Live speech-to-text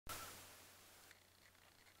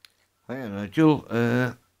Hiya Nigel,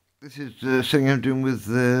 this is something I'm doing with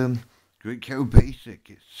Great Cow Basic.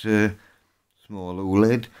 It's a small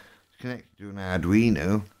OLED. It's connected to an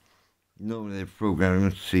Arduino. Normally they're programming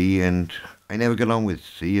with C, and I never got on with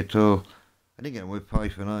C at all. I didn't get on with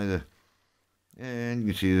Python either. And you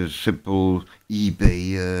can see there's a simple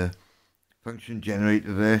eBay function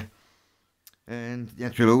generator there. And the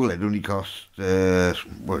actual OLED only cost,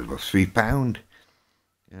 what was it, £3.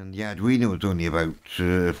 And the Arduino was only about,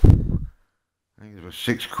 I think it was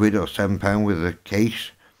 £6 or £7 with a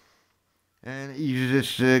case. And it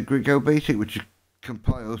uses this Great Cow Basic, which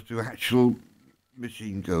compiles to actual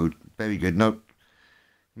machine code. Very good. Not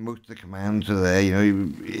most of the commands are there. You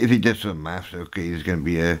know, if it does some maths, okay, there's going to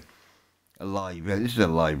be a library. This is a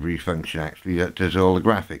library function actually that does all the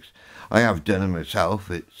graphics. I have done it myself.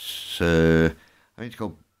 It's I think it's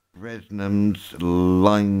called Bresnam's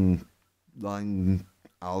line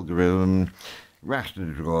algorithm,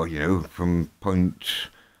 raster draw, you know, from point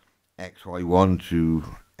XY1 to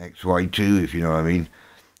XY2, if you know what I mean.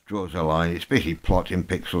 Draws a line. It's basically plotting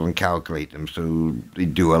pixels and calculate them, so they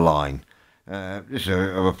do a line. This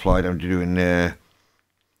I've applied. I'm doing this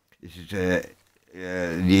is the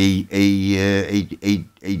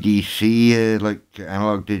ADC, like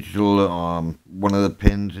analog digital. One of the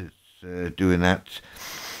pins is doing that.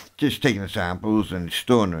 Just taking the samples and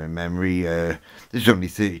storing them in memory. This is only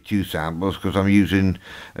 32 samples because I'm using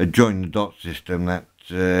a join the dot system that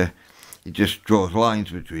it just draws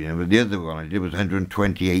lines between them. But the other one I did was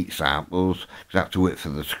 128 samples because that's the width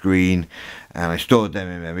of the screen, and I stored them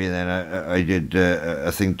in memory. And then I did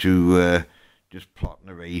a thing to just plot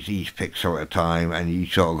and erase each pixel at a time, and you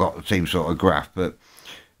sort of got the same sort of graph, but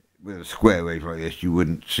with a square wave like this you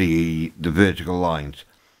wouldn't see the vertical lines.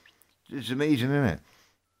 It's amazing, isn't it?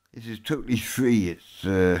 This is totally free. It's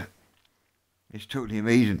totally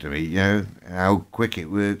amazing to me, you know, how quick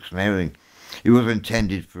it works and everything. It was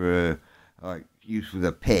intended for like use with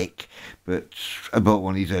a pick, but I bought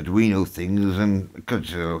one of these Arduino things, and because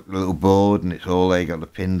it's a little board and it's all there, you got the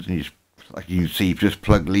pins, and you just, like you can see, just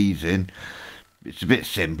plug leads in. It's a bit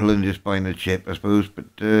simple than just buying a chip, I suppose,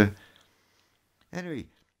 but anyway,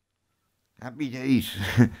 happy days.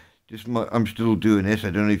 I'm still doing this. I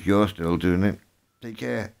don't know if you're still doing it. Take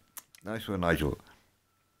care. Nice one, Nigel.